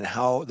and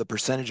how the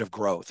percentage of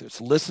growth. It's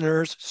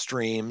listeners,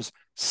 streams,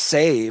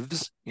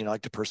 saves,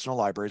 like the personal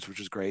libraries, which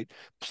is great,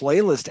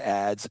 playlist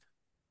ads,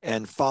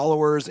 and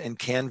followers and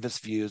canvas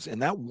views.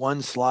 And that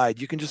one slide,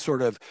 you can just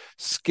sort of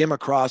skim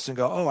across and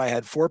go, oh, I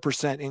had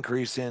 4%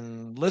 increase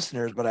in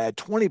listeners, but I had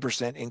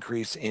 20%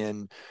 increase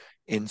in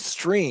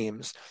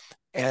streams.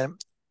 And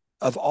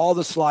of all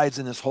the slides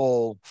in this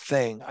whole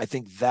thing, I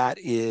think that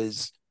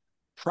is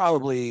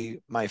probably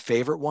my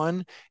favorite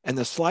one. And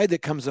the slide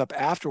that comes up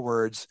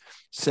afterwards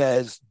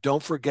says,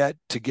 don't forget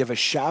to give a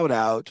shout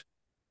out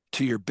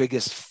to your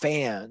biggest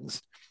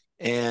fans.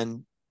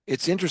 And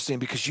it's interesting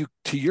because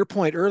to your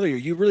point earlier,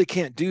 you really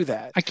can't do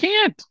that. I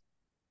can't.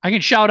 I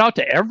can shout out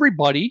to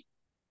everybody,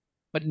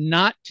 but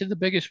not to the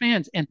biggest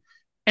fans. And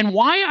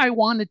why I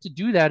wanted to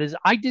do that is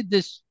I did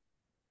this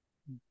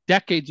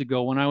decades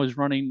ago when I was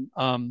running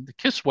the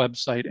Kiss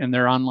website and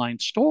their online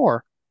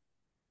store.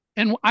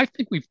 And I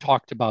think we've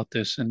talked about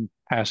this in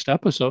past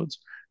episodes.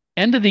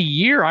 End of the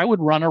year, I would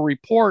run a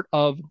report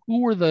of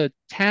who were the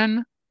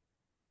 10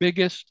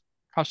 biggest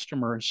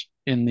customers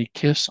in the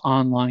Kiss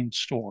online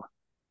store,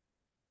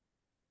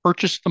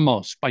 purchased the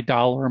most by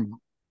dollar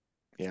amount.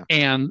 Yeah.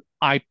 And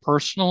I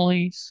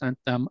personally sent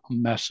them a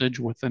message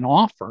with an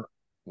offer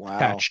Wow.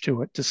 attached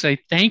to it to say,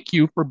 thank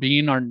you for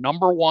being our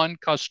number one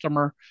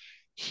customer.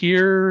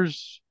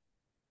 Here's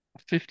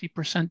a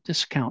 50%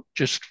 discount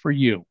just for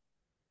you.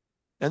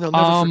 And they'll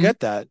never Um, forget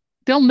that.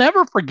 they'll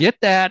never forget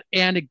that.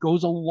 And it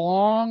goes a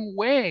long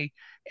way.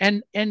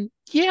 And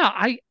yeah,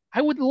 I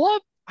would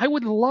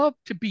love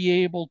to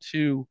be able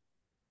to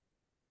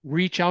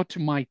reach out to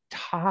my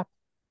top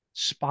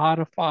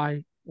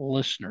Spotify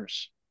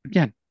listeners.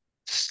 Again,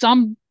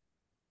 some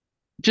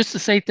just to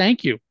say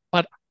thank you.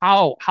 But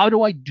how? How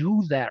do I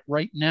do that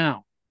right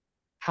now?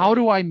 How Right.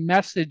 do I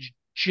message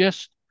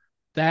just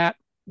that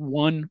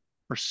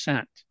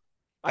 1%?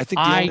 I think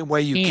the I only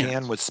way you can't.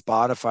 can with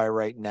Spotify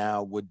right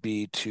now would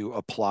be to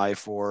apply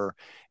for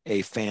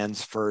a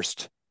fans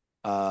first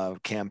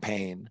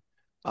campaign.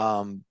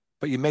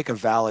 But you make a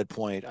valid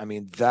point. I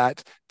mean,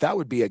 that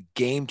would be a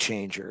game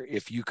changer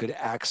if you could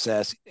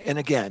access, and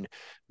again,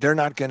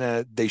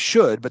 they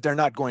should, but they're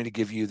not going to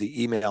give you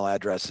the email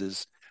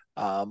addresses.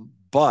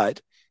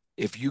 But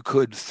if you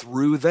could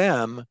through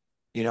them,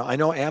 I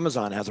know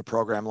Amazon has a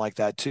program like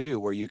that too,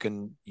 where you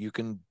can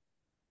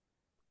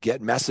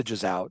get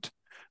messages out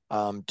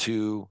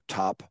to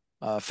top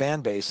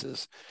fan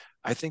bases.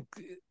 I think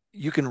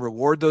you can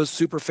reward those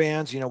super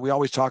fans. We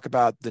always talk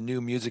about the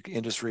new music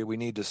industry. We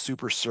need to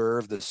super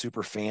serve the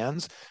super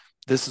fans.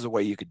 This is a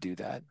way you could do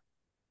that.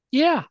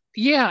 Yeah,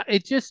 yeah.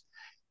 It just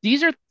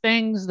these are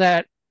things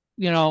that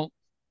you know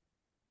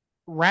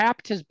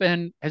Wrapped has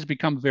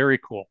become very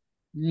cool.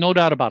 No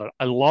doubt about it.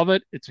 I love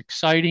it. It's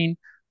exciting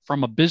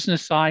from a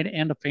business side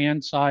and a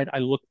fan side. I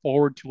look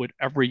forward to it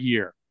every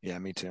year. Yeah,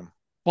 me too.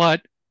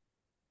 But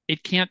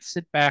it can't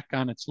sit back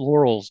on its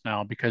laurels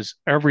now because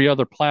every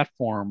other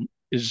platform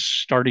is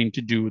starting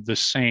to do the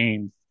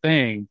same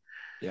thing.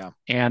 Yeah.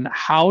 And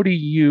how do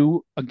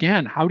you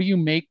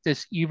make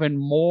this even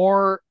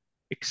more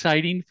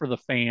exciting for the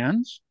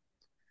fans?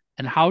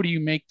 And how do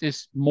you make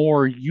this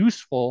more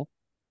useful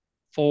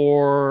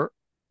for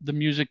the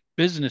music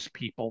business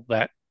people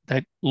that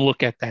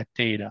look at that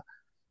data?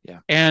 Yeah.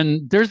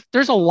 And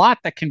there's a lot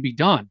that can be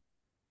done.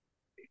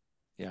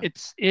 Yeah.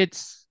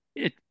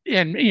 It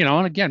and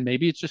and again,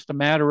 maybe it's just a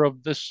matter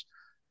of this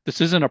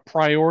isn't a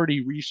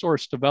priority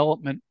resource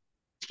development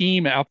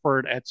team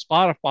effort at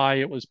Spotify.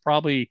 It was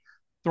probably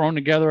thrown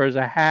together as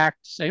a hack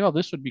to say, oh,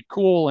 this would be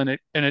cool, and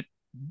it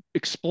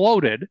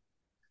exploded.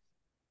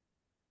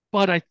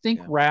 But I think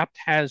Yeah. Wrapped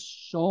has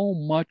so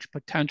much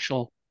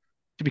potential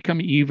to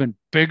become even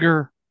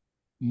bigger,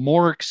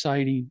 more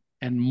exciting,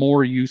 and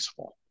more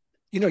useful.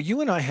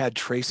 You and I had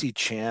Tracy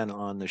Chan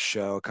on the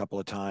show a couple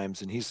of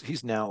times, and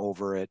he's now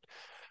over at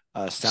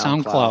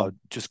SoundCloud,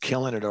 just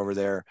killing it over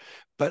there.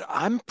 But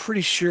I'm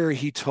pretty sure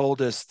he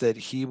told us that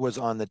he was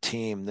on the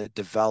team that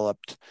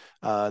developed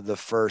the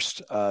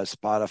first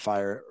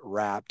Spotify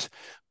Wrapped.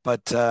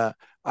 But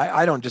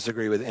I don't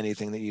disagree with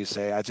anything that you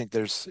say. I think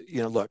there's,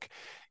 look,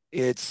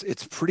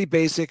 it's pretty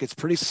basic. It's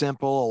pretty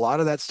simple. A lot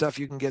of that stuff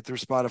you can get through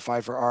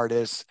Spotify for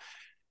Artists.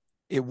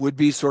 It would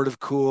be sort of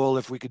cool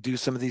if we could do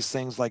some of these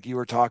things like you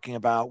were talking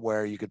about,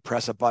 where you could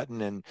press a button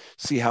and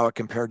see how it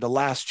compared to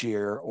last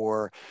year,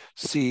 or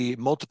see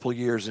multiple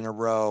years in a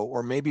row,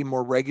 or maybe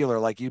more regular,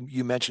 like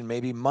you mentioned,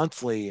 maybe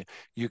monthly,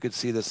 you could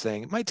see this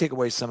thing. It might take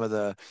away some of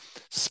the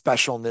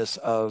specialness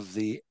of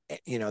the,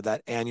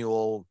 that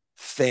annual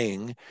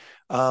thing.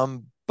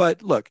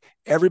 But look,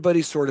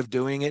 everybody's sort of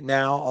doing it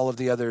now. All of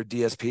the other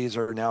DSPs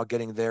are now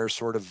getting their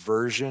sort of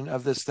version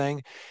of this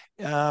thing.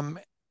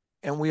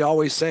 And we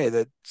always say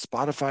that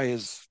Spotify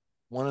is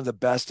one of the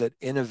best at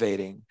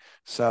innovating.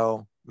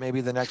 So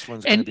maybe the next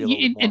one's going to be a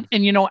little more.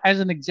 And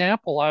as an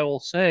example, I will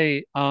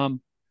say, I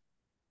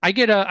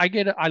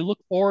look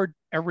forward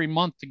every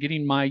month to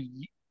getting my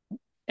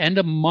end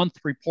of month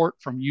report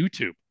from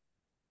YouTube.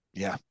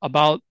 Yeah.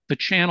 About the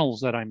channels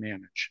that I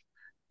manage.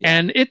 Yeah.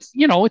 And it's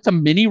a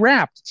mini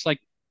Wrapped. It's like,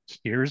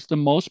 here's the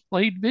most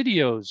played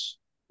videos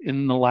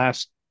in the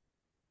last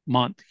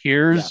month.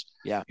 Here's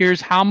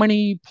how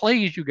many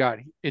plays you got.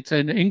 It's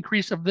an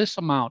increase of this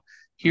amount.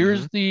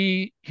 Here's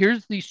the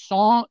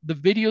song, the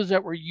videos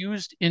that were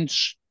used in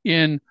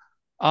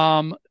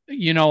a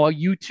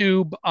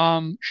YouTube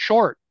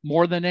short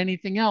more than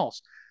anything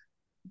else.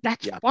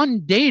 That's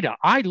fun data.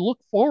 I look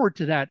forward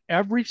to that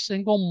every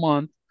single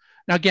month.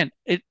 Now again,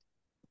 it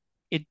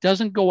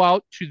doesn't go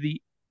out to the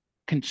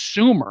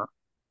consumer.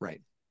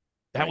 Right.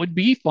 That would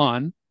be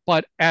fun,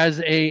 but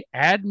as a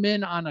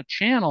admin on a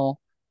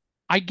channel,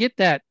 I get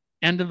that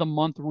end of the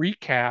month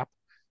recap,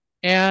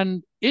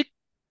 and it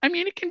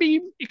can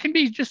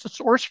be just a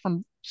source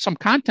from some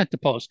content to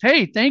post.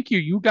 Hey, thank you.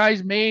 You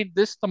guys made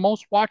this the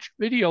most watched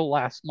video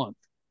last month.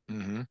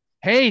 Mm-hmm.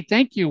 Hey,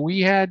 thank you.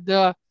 We had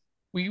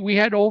we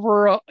had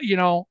over a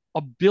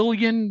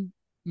billion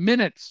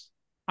minutes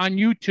on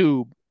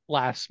YouTube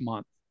last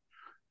month.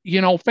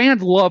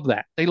 Fans love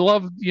that. They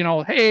love,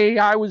 hey,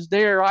 I was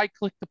there. I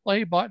clicked the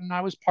play button.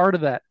 I was part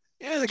of that.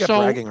 Yeah, they got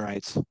bragging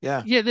rights.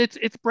 Yeah. Yeah,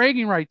 it's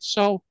bragging rights.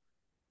 So,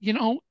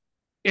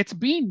 it's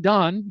being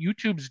done.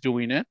 YouTube's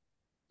doing it.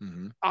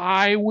 Mm-hmm.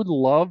 I would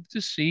love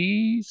to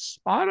see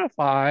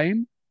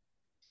Spotify.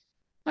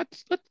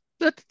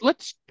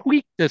 Let's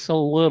tweak this a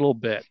little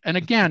bit. And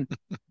again,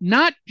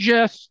 not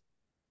just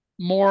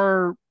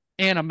more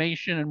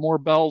animation and more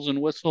bells and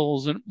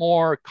whistles and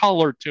more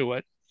color to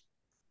it.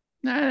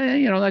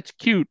 That's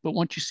cute, but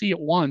once you see it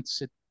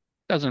once, it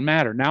doesn't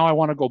matter. Now I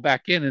want to go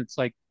back in, and it's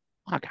like,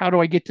 fuck, how do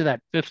I get to that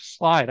fifth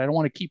slide? I don't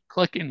want to keep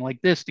clicking like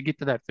this to get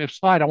to that fifth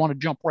slide. I want to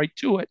jump right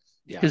to it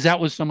because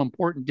that was some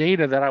important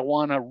data that I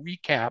want to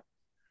recap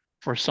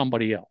for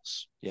somebody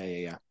else.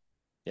 Yeah.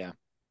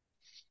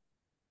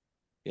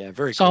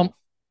 Very so, cool.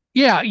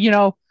 Yeah,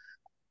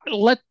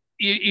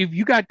 if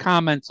you got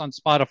comments on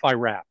Spotify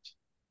Wrapped,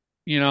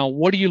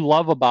 what do you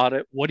love about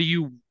it? What do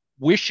you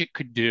wish it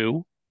could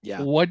do?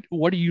 Yeah. What's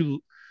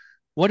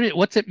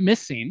it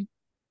missing?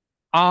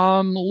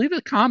 Leave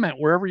a comment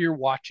wherever you're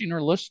watching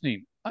or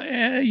listening.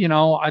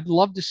 I'd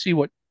love to see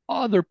what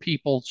other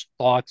people's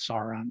thoughts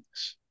are on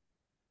this.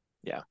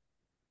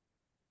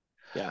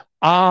 Yeah.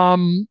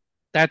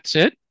 That's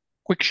it.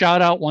 Quick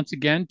shout out once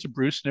again to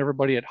Bruce and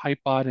everybody at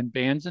HiPod and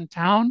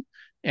Bandsintown.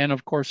 And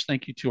of course,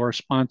 thank you to our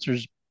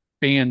sponsors,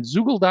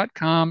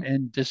 bandzoogle.com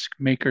and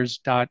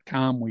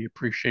discmakers.com. We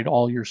appreciate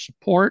all your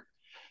support.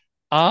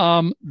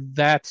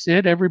 That's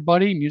it,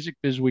 everybody. Music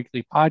Biz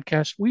Weekly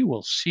Podcast. We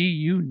will see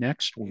you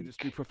next week.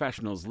 Industry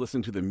professionals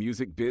listen to the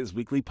Music Biz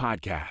Weekly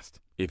Podcast.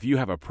 If you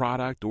have a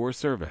product or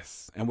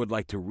service and would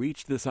like to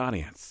reach this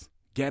audience,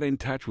 get in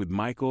touch with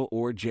Michael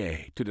or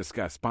Jay to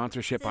discuss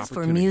sponsorship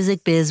opportunities. For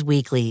Music Biz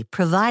Weekly,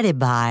 provided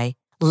by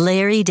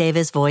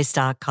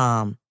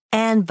LarryDavisVoice.com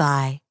and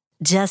by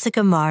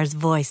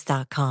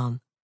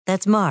JessicaMarsVoice.com.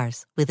 That's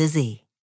Mars with a Z.